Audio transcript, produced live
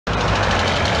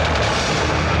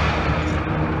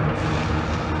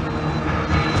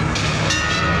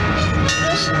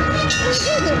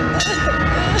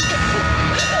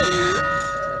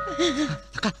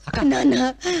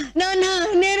నాన్న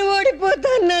నేను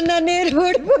ఓడిపోతాను నాన్న, నేను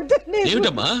ఓడిపోతాను.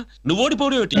 ఏమిటమ్మా నువ్వు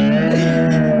ఓడిపోవడం ఏమిటి?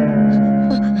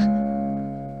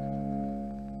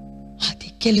 అది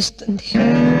గెలుస్తుంది,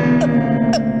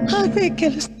 అదే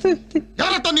గెలుస్తుంది.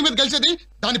 ఎవరితో నీ మీద గెలిచేది?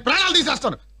 దాని ప్రాణాలు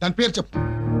తీసేస్తాను. దాని పేరు చెప్పు.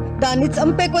 దాన్ని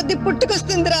చంపే కొద్ది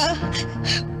పుట్టుకొస్తుందిరా.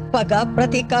 పగ,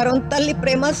 ప్రతీకారం, తల్లి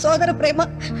ప్రేమ, సోదర ప్రేమ,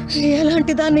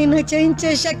 ఎలాంటి దాన్ని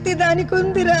జయించే శక్తి దానికి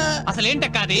ఉందిరా.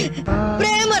 అసలేంటక్కాది?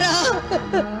 ప్రేమరా.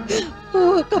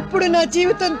 ఒకప్పుడు నా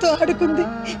జీవితంతో ఆడుకుంది,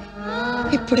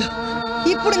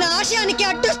 ఇప్పుడు నా ఆశయానికి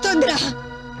అడ్డొస్తుందిరా.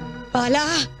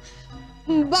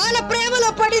 బాల ప్రేమలో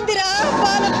పడిందిరా,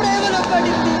 బాల ప్రేమలో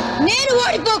పడింది. నేను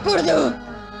ఓడిపోకూడదు.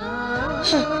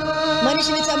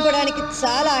 మనిషిని చంపడానికి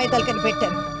చాలా ఆయుధాలు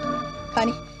కనిపెట్టారు,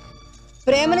 కానీ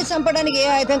ప్రేమని చంపడానికి ఏ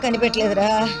ఆయుధం కనిపెట్టలేదురా.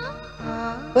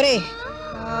 ఒరే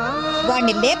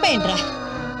వాణ్ణి లేపేయండిరా,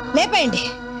 లేపేయండి.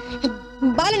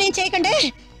 బాల నేను చేయకండి,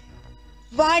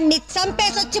 వాణ్ణి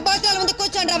చంపేసి వచ్చి భోజనాల ముందు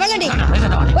కూర్చోండి రా. వెళ్ళండి.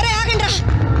 ఒరే ఆగండి రా,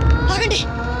 ఆగండి.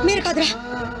 మీరు కాదురా,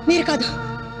 మీరు కాదు.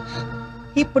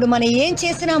 ఇప్పుడు మనం ఏం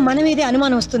చేసినా మన మీదే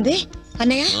అనుమానం వస్తుంది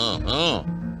అన్నయ్య.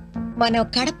 మనం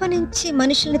కడప నుంచి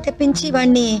మనుషుల్ని తెప్పించి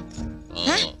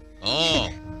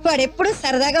వాడెప్పుడు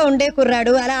సరదాగా ఉండే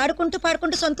కుర్రాడు, అలా ఆడుకుంటూ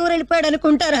పాడుకుంటూ సొంత ఊరు వెళ్ళిపోయాడు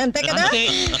అనుకుంటారు, అంతే కదా.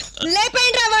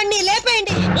 లేపేయండి రా వాణ్ణి,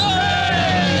 లేపేయండి.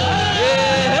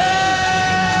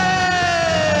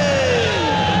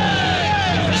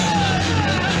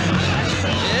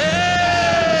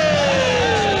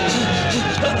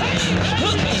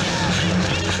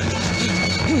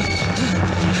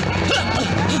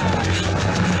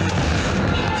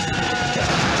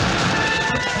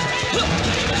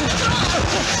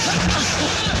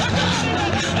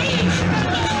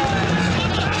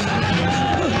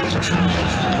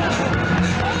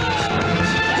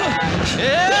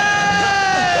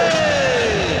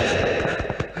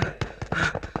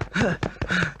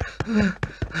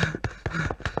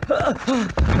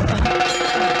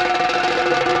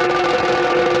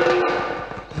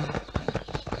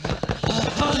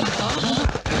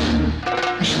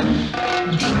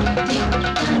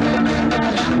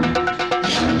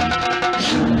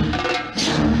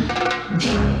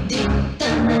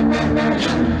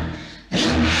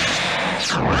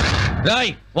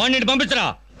 రాయ్ వాణ్ణి పంపించరా.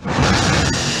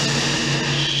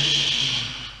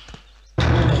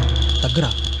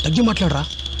 తగ్గి మాట్లాడరా.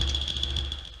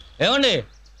 ఏమండి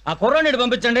ఆ కుర్రాడిని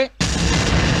పంపించండి.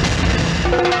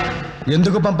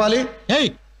 ఎందుకు పంపాలి? ఏయ్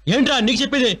ఏంట్రా నీకు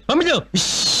చెప్పేది? పంపించు.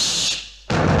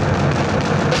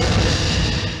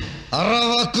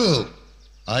 అరవకు,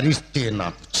 అరిస్తే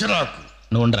నాకు చిరాకు.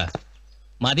 నువ్వు ఉండరా.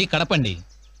 మాది కడపండి.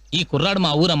 ఈ కుర్రాడు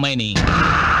మా ఊరు అమ్మాయిని.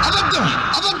 అబద్ధం,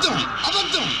 అబద్ధం,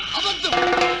 అబద్ధం, అబద్ధం.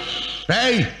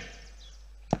 రేయ్,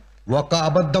 ఒక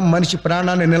అబద్ధం మనిషి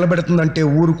ప్రాణాన్ని నిలబెడుతుందంటే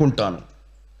ఊరుకుంటాను.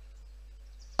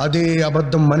 అదే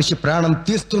అబద్ధం మనిషి ప్రాణం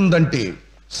తీస్తుందంటే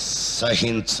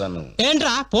సహించను.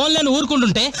 ఏంట్రా ఫోన్లేని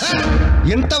ఊరుకుంటుంటే?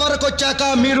 ఇంతవరకు వచ్చాక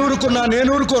మీరు ఊరుకున్నా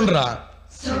నేను ఊరుకోనరా.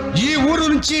 ఈ ఊరు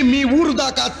నుంచి మీ ఊరు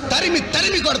దాకా తరిమి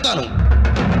తరిమి కొడతాను.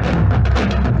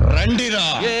 రండిరా.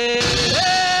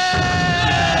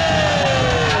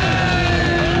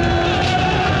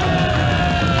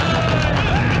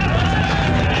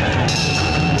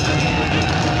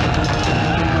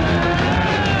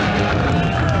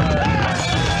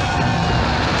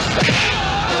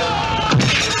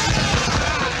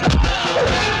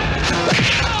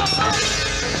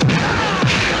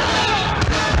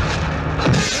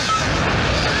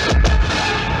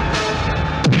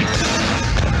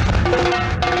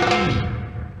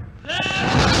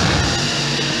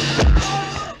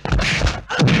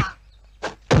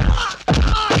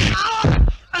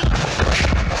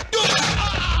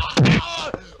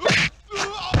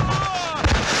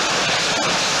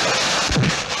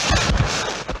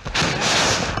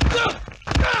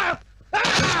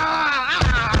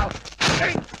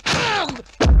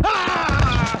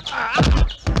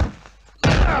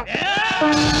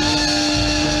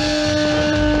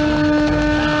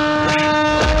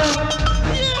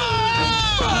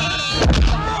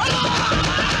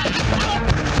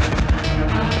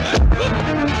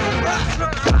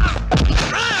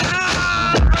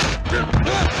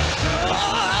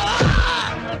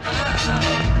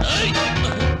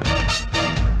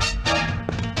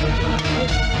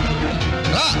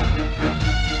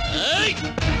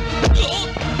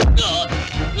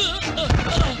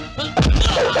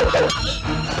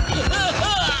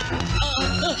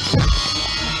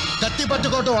 కత్తి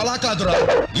పట్టుకోవటం అలా కాదురా,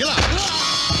 ఇలా.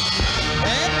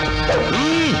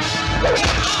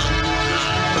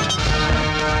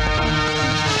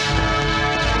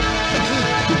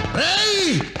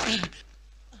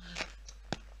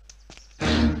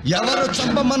 ఎవరు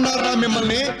చంప పంపమన్నారా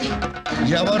మిమ్మల్ని?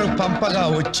 ఎవరు పంపగా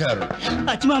వచ్చారు?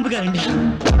 అచ్చిమాంబ గారండి.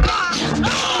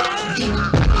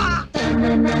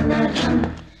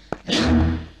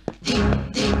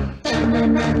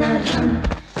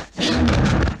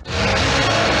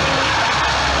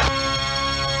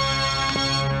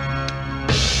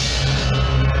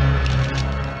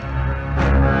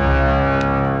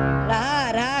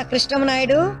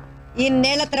 కృష్ణమనాయుడు,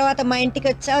 ఇన్నేళ్ల తర్వాత మా ఇంటికి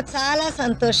వచ్చావు, చాలా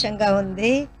సంతోషంగా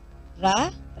ఉంది. రా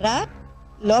రా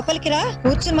లోపలికి రా,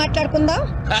 కూర్చుని మాట్లాడుకుందాం.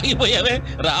 ఆగిపోయావే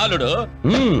రాలుడు.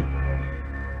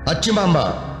 అచ్చిమాంబ,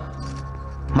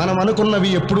 మనం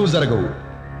అనుకున్నవి ఎప్పుడూ జరగవు,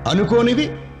 అనుకోనివి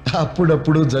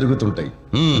అప్పుడప్పుడు జరుగుతుంటాయి.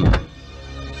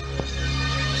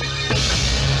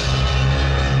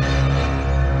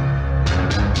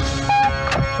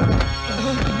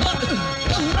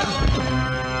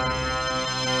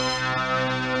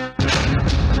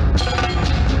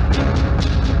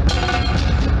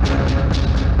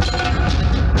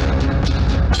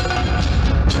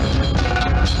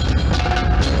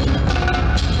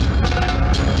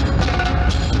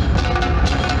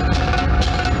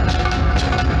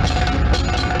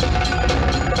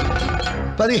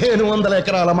 పదిహేను 100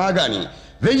 ఎకరాల మాగాని,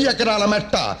 1000 ఎకరాల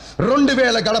మెట్ట,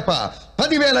 2000 గడప,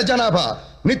 10,000 జనాభా,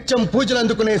 నిత్యం పూజలు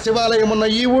అందుకునే శివాలయం ఉన్న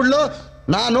ఈ ఊళ్ళో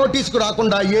నా నోటీసుకు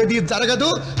రాకుండా ఏది జరగదు,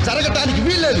 జరగటానికి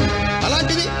వీల్లేదు.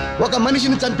 అలాంటిది ఒక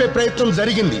మనిషిని చంపే ప్రయత్నం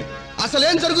జరిగింది.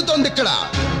 అసలేం జరుగుతోంది ఇక్కడ?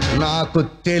 నాకు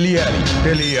తెలియాలి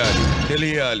తెలియాలి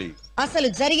తెలియాలి. అసలు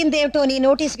జరిగిందేమిటో నీ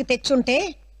నోటీసుకి తెచ్చుంటే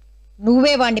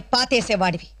నువ్వే వాణ్ణి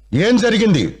పాతేసేవాడివి. ఏం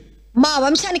జరిగింది? మా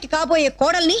వంశానికి కాబోయే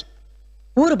కోడల్ని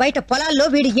ఊరు బయట పొలాల్లో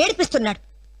వీడు ఏడిపిస్తున్నాడు.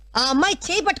 ఆ అమ్మాయి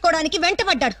చేయి పట్టుకోవడానికి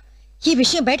వెంటబడ్డాడు. ఈ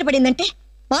విషయం బయటపడిందంటే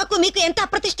మాకు మీకు ఎంత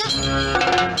అప్రతిష్ట.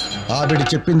 ఆవిడ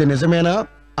చెప్పింది నిజమేనా?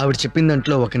 ఆవిడ చెప్పిన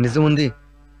దాంట్లో ఒక నిజం ఉంది,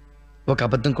 ఒక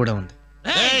అబద్ధం కూడా ఉంది.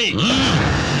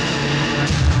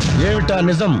 ఏమిటా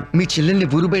నిజం? మీ చెల్లెల్ని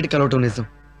ఊరు బయట కలవటం నిజం.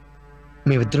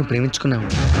 మేమిద్దరం ప్రేమించుకున్నాము.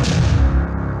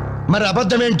 మరి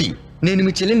అబద్ధం ఏంటి? నేను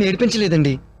మీ చెల్లెల్ని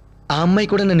ఏడిపించలేదండి. ఆ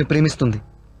అమ్మాయి కూడా నన్ను ప్రేమిస్తుంది.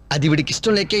 అది వీడికి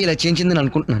ఇష్టం లేకే ఇలా చేయించిందని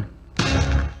అనుకుంటున్నాను.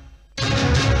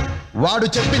 వాడు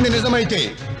చెప్పింది నిజమైతే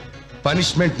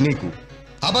పనిష్మెంట్ నీకు,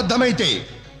 అబద్ధమైతే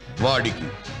వాడికి.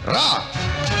 రా.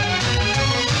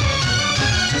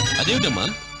 అదేమిటమ్మా,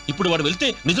 ఇప్పుడు వాడు వెళ్తే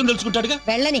నిజం తెలుసుకుంటాడుగా.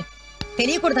 వెళ్ళని,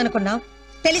 తెలియకూడదనుకున్నాం,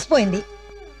 తెలిసిపోయింది.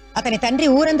 అతని తండ్రి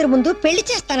ఊరందరి ముందు పెళ్లి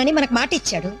చేస్తానని మనకు మాట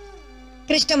ఇచ్చాడు.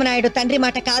 కృష్ణమనాయుడు తండ్రి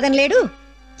మాట కాదనలేడు,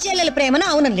 చెల్లెల ప్రేమను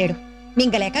అవునలేడు.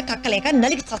 మింగలేక కక్కలేక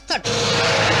నలిగి చస్తాడు.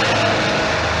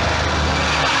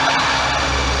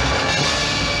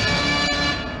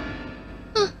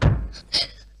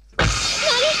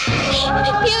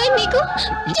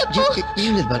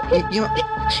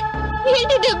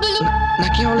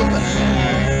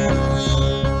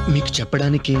 మీకు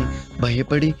చెప్పడానికి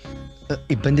భయపడి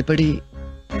ఇబ్బంది పడి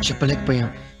చెప్పలేకపోయాం.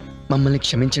 మమ్మల్ని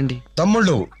క్షమించండి.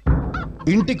 తమ్ముళ్ళు,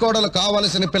 ఇంటి కోడలు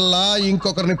కావలసిన పిల్ల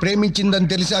ఇంకొకరిని ప్రేమించిందని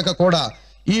తెలిసాక కూడా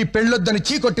ఈ పెళ్ళొద్దని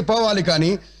చీకొట్టి పోవాలి.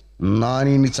 కానీ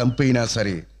నానిని చంపైనా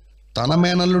సరే తన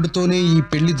మేనల్లుడితోనే ఈ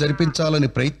పెళ్లి జరిపించాలని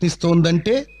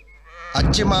ప్రయత్నిస్తోందంటే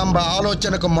అచ్చిమాంబ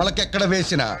ఆలోచనకు మొలకెక్కడ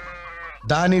వేసినా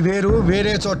దాని వేరు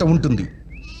వేరే చోట ఉంటుంది.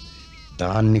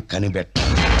 దాన్ని కనిపెట్ట.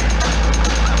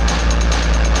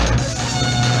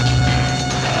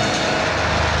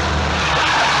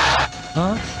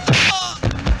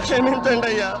 క్షమించండి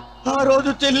అయ్యా. ఆ రోజు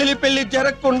చెల్లెలి పెళ్లి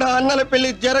జరగకుండా అన్నల పెళ్లి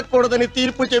జరగకూడదని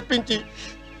తీర్పు చెప్పించి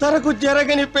తనకు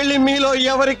జరగని పెళ్లి మీలో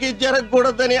ఎవరికి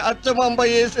జరగకూడదని అచ్చమాంబ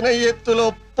వేసిన ఎత్తులో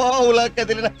పావులా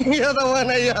కదిలిన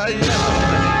ఎదవనయ్యా.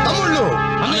 తమ్ముళ్ళు,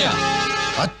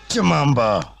 అచ్చమాంబ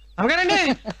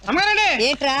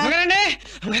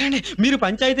మీరు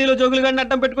పంచాయతీలో జోగులు గండి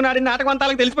అడ్డం పెట్టుకుని ఆడిన నాటకం అంతా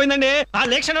తెలిసిపోయిందండి. ఆ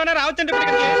లేక్షణమైనా రావచ్చండి.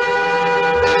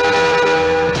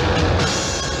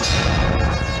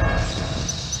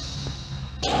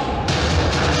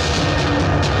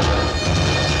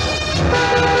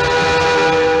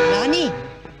 రాని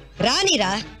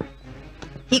రానిరా,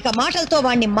 ఇక మాటలతో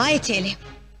వాణ్ణి మాయ చేయలే.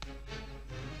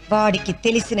 వాడికి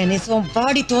తెలిసిన నిజం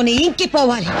వాడితోనే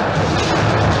ఇంకిపోవాలి.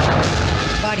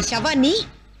 వాడి శవాన్ని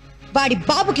వాడి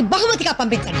బాబుకి బహుమతిగా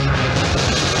పంపించండి.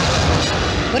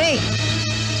 ఒరేయ్,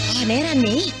 ఆ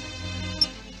నేరాన్ని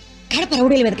కడప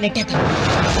రౌడీల మీదకి నెట్టేద్దాం.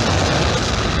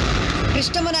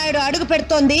 కృష్ణమనాయుడు అడుగు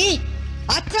పెడుతోంది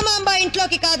అచ్చమాంబ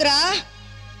ఇంట్లోకి కాదురా,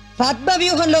 పద్మ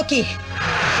వ్యూహంలోకి.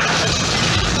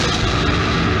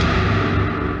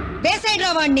 వేసైడ్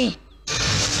రా వాణ్ణి.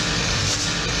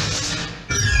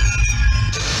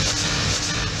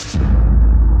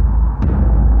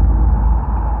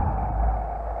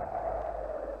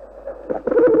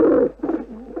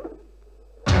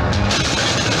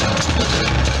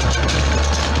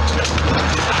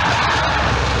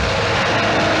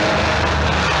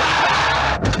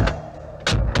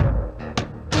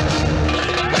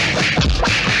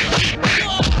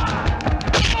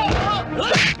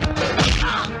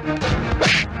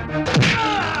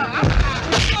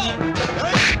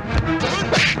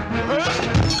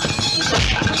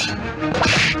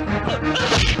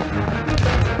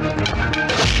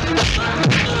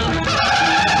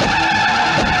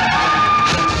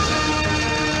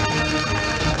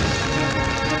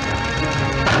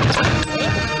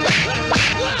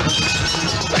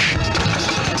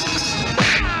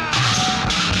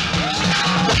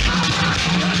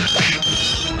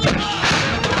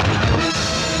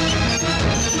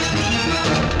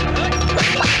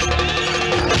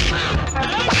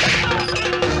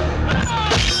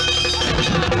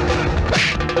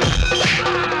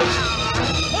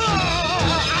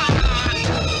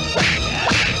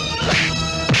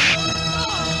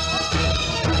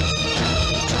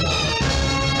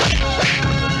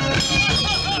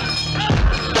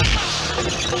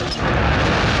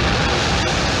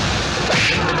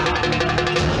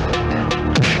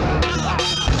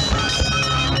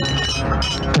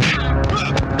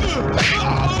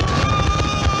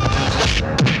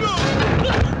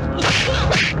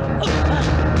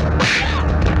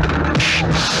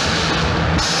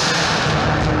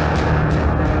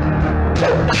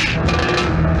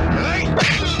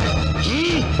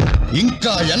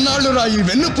 ఎన్నాళ్ళు రా ఈ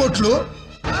వెన్నుపోట్లు?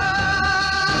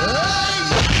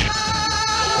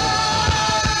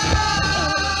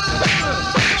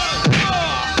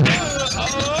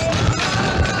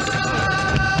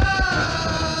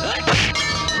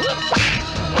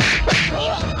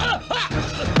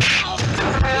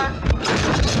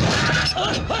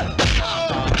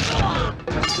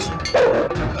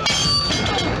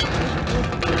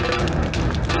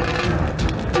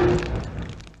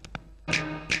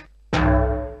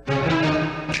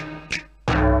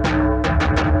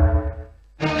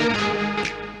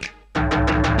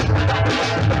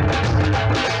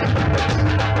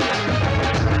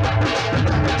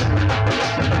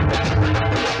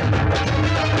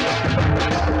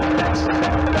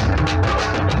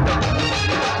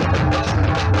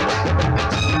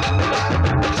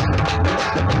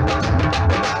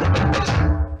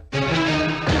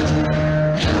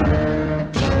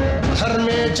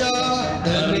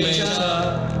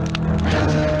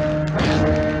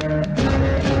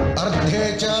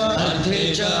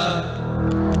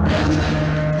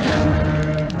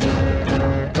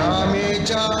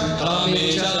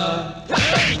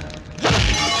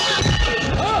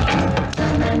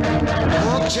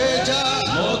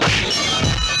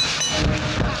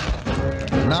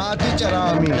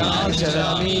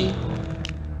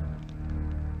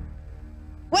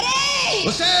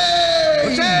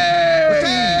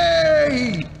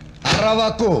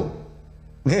 అరవకు,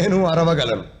 నేను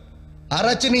అరవగలను.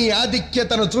 అరచి నీ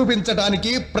ఆధిక్యతను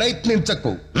చూపించడానికి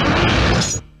ప్రయత్నించకు.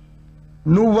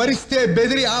 నువ్వు వరిస్తే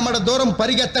బెదిరి ఆమడ దూరం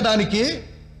పరిగెత్తడానికి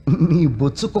నీ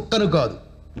బొచ్చు కుక్కను కాదు.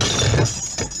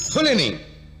 పులిని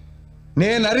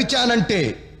నేను అరిచానంటే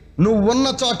నువ్వు ఉన్న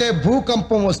చోటే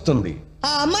భూకంపం వస్తుంది.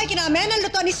 ఆ అమ్మాయికి నా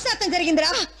మేనల్లుతో నిశ్చాతం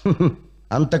జరిగిందిరా.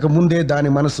 అంతకు ముందే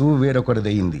దాని మనసు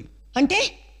వేరొకరిదయింది. అంటే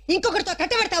ఇంకొకరితో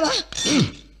కట్టబెడతావా?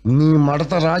 నీ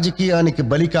మడత రాజకీయానికి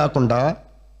బలి కాకుండా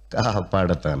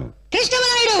కాపాడతాను.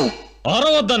 కృష్ణమనాయుడు,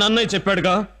 అరవద్దని అన్నయ్య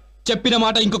చెప్పాడుగా. చెప్పిన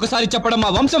మాట ఇంకొకసారి చెప్పడం మా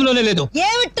వంశంలోనే లేదు.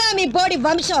 ఏమిట్రా మీ బోడి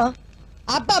వంశం?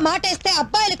 అబ్బా మాటేస్తే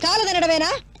అబ్బాయిలు కాలు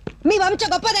తినడమేనా మీ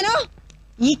వంశం గొప్పదనో?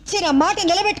 ఇచ్చిన మాట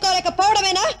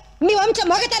నిలబెట్టుకోలేకపోవడమేనా మీ వంశం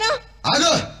మొగతనం?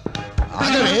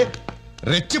 ఆగవే,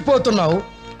 రెచ్చిపోతున్నావు.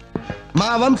 మా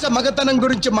వంశ మగతనం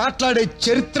గురించి మాట్లాడే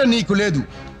చరిత్ర నీకు లేదు.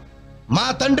 మా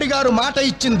తండ్రి గారు మాట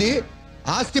ఇచ్చింది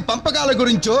ఆస్తి పంపకాల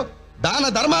గురించో దాన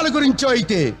ధర్మాల గురించో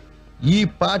అయితే ఈ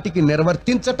పాటికి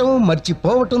నిర్వర్తించటం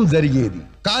మర్చిపోవటం జరిగేది.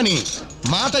 కానీ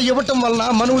మాట ఇవ్వటం వలన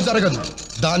మనువు జరగదు,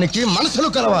 దానికి మనసులు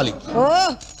కలవాలి. ఓ,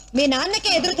 మీ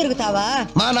నాన్నకే ఎదురు తిరుగుతావా?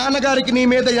 మా నాన్నగారికి నీ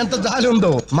మీద ఎంత జాలి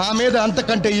ఉందో మా మీద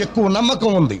అంతకంటే ఎక్కువ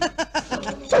నమ్మకం ఉంది.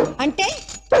 అంటే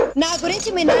నా గురించి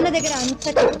మీ నాన్న దగ్గర అంత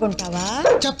చెప్పుకుంటావా?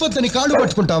 చెప్పొద్దని కాళ్ళు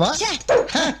పట్టుకుంటావా?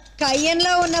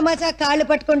 కయ్యంలో ఉన్న మజా కాళ్ళు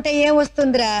పట్టుకుంటే ఏం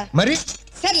వస్తుందిరా? మరి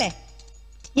సర్లే,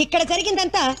 ఇక్కడ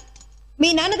జరిగిందంతా మీ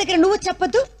నాన్న దగ్గర నువ్వు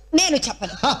చెప్పొద్దు, నేను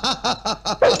చెప్పను.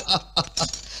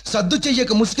 సద్దు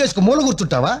చెయ్యక ముసుకేసుకు మూల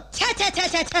కూర్చుంటావా?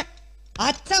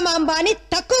 అచ్చమాంబాని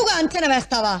తక్కువగా అంచనా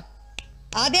వేస్తావా?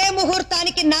 అదే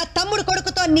ముహూర్తానికి నా తమ్ముడు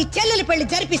కొడుకుతో నీ చెల్లెలి పెళ్లి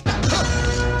జరిపిస్తాను.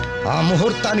 ఆ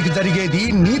ముహూర్తానికి జరిగేది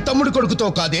నీ తమ్ముడు కొడుకుతో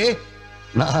కాదే,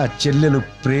 నా చెల్లెలు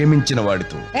ప్రేమించిన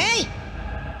వాడితో. ఏయ్,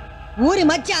 ఊరి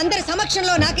మధ్య అందరి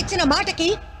సమక్షంలో నాకిచ్చిన మాటకి,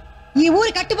 ఈ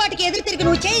ఊరి కట్టుబాటుకి ఎదురు తిరిగి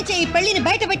నువ్వు చేయించే ఈ పెళ్లిని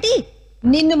బయట పెట్టి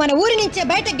నిన్ను మన ఊరి నుంచే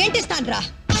బయట గెంటిస్తాన్రా.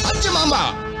 అచ్చమాంబ,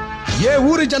 ఏ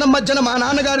ఊరి జనం మధ్యన మా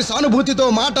నాన్నగారి సానుభూతితో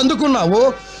మాట అందుకున్నావో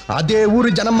అదే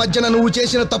ఊరి జనం మధ్యన నువ్వు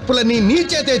చేసిన తప్పులని నీ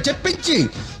చేతే చెప్పించి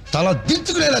తల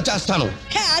దించుకునేలా చేస్తాను.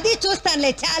 అది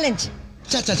చూస్తానులే, ఛాలెంజ్.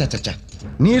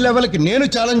 నీ లెవెల్కి నేను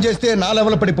ఛాలెంజ్ చేస్తే నా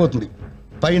లెవెల్ పడిపోతుంది.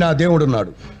 పైన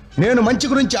దేవుడున్నాడు. నేను మంచి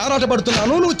గురించి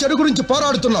ఆరాటపడుతున్నాను, నువ్వు చెడు గురించి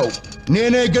పోరాడుతున్నావు.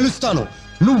 నేనే గెలుస్తాను,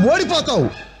 నువ్వు ఓడిపోతావు.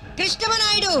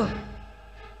 కృష్ణమనాయుడు,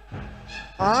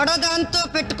 ఆడదాంతో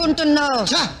పెట్టుకుంటున్నావు.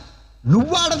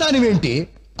 నువ్వు ఆడదానివేంటి?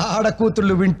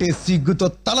 ఆడకూతుళ్ళు వింటే సిగ్గుతో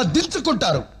తల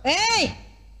దించుకుంటారు. ఏయ్,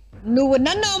 నువ్వు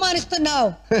నన్ను అవమానిస్తున్నావు.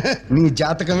 నీ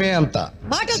జాతకమే అంత.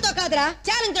 మాటలతో కాదురా,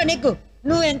 ఛాలెంజ్ తో నెగ్గు.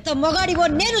 నువ్వెంత మొగాడివో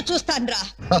నేను చూస్తానురా.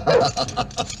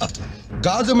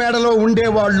 గాజు మేడలో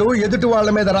ఉండేవాళ్ళు ఎదుటి వాళ్ళ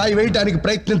మీద రాయి వేయటానికి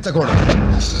ప్రయత్నించకూడదు,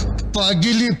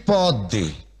 పగిలిపోద్ది.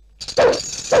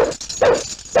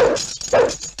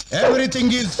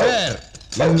 Everything is fair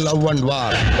in love and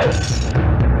war.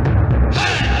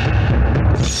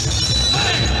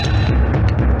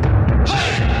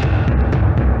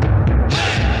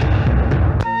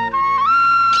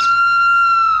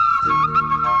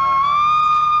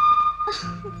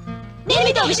 నేను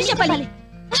మీతో విషయం చెప్పాలి.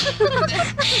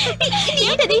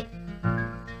 ఏంటది?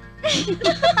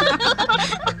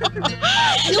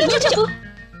 నువ్వు చెప్పు.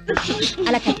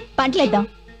 అలా పంటలేద్దాం.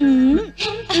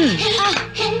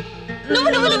 నువ్వు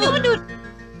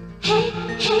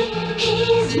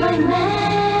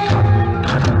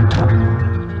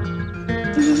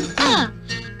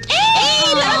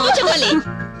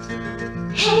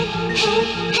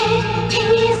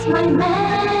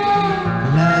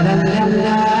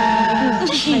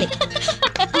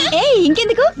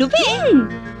ఇంకెందుకు నువ్వే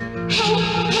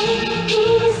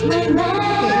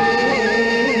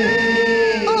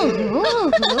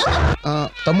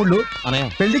తమ్ముళ్ళు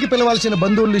పెళ్లికి పిలవాల్సిన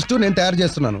బంధువుల లిస్టు నేను తయారు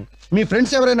చేస్తున్నాను. మీ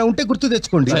ఫ్రెండ్స్ ఎవరైనా ఉంటే గుర్తు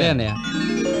తెచ్చుకోండి.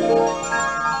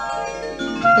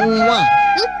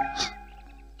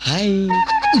 హాయ్.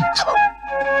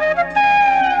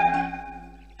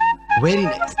 Very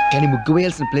nice. కానీ ముగ్గు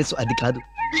వేయాల్సిన ప్లేస్ అది కాదు.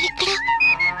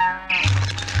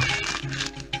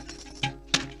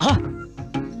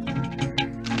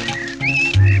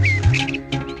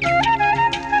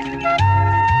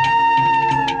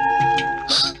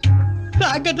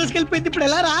 తీసుకెళ్ళిపోయింది. ఇప్పుడు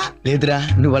ఎలా రా? లేదురా,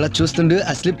 నువ్వు అలా చూస్తుండు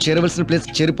ఆ స్లిప్ చేరవలసిన ప్లేస్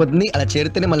చేరిపోతుంది. అలా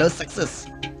చేరితేనే మళ్ళీ సక్సెస్.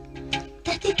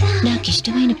 నాకు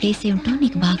ఇష్టమైన ప్లేస్ ఏమిటో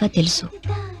నీకు బాగా తెలుసు.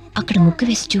 అక్కడ ముగ్గు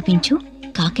వేసి చూపించు.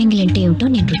 కాకెంగిల్ అంటే ఏమిటో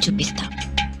నేను రుచి చూపిస్తా.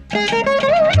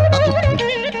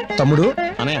 తమ్ముడు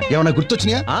ఏమైనా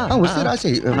గుర్తొచ్చినాయా? వస్తే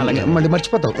రాసి మళ్ళీ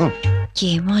మర్చిపోతావు.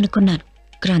 ఏమో అనుకున్నాను,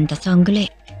 గ్రంథ సంగులే.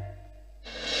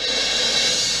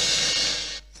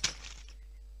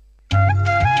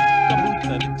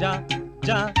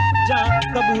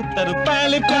 कबूतर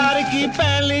पहले प्यार की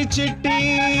पहली चिट्ठी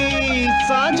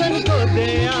साजन को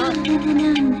दिया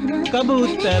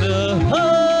कबूतर हो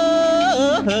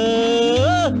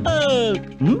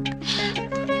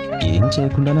ఏం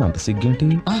చేయకుండానే అంత సిగ్గేంటి?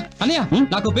 అన్నయ్య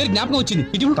నాకు పేరు జ్ఞాపకం వచ్చింది.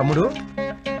 ఇటు తమ్ముడు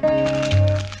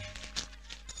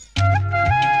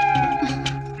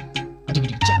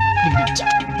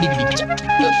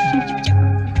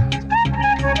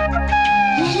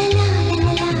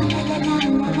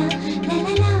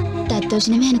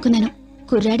తత్తోజనమే అనుకున్నాను.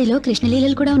 కుర్రాడిలో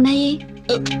కృష్ణలీలలు కూడా ఉన్నాయి.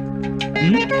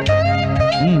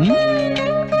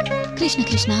 కృష్ణ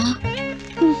కృష్ణ.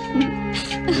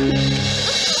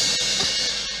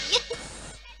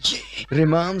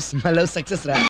 రిమామ్స్ మళ్ళీ సక్సెస్ రా.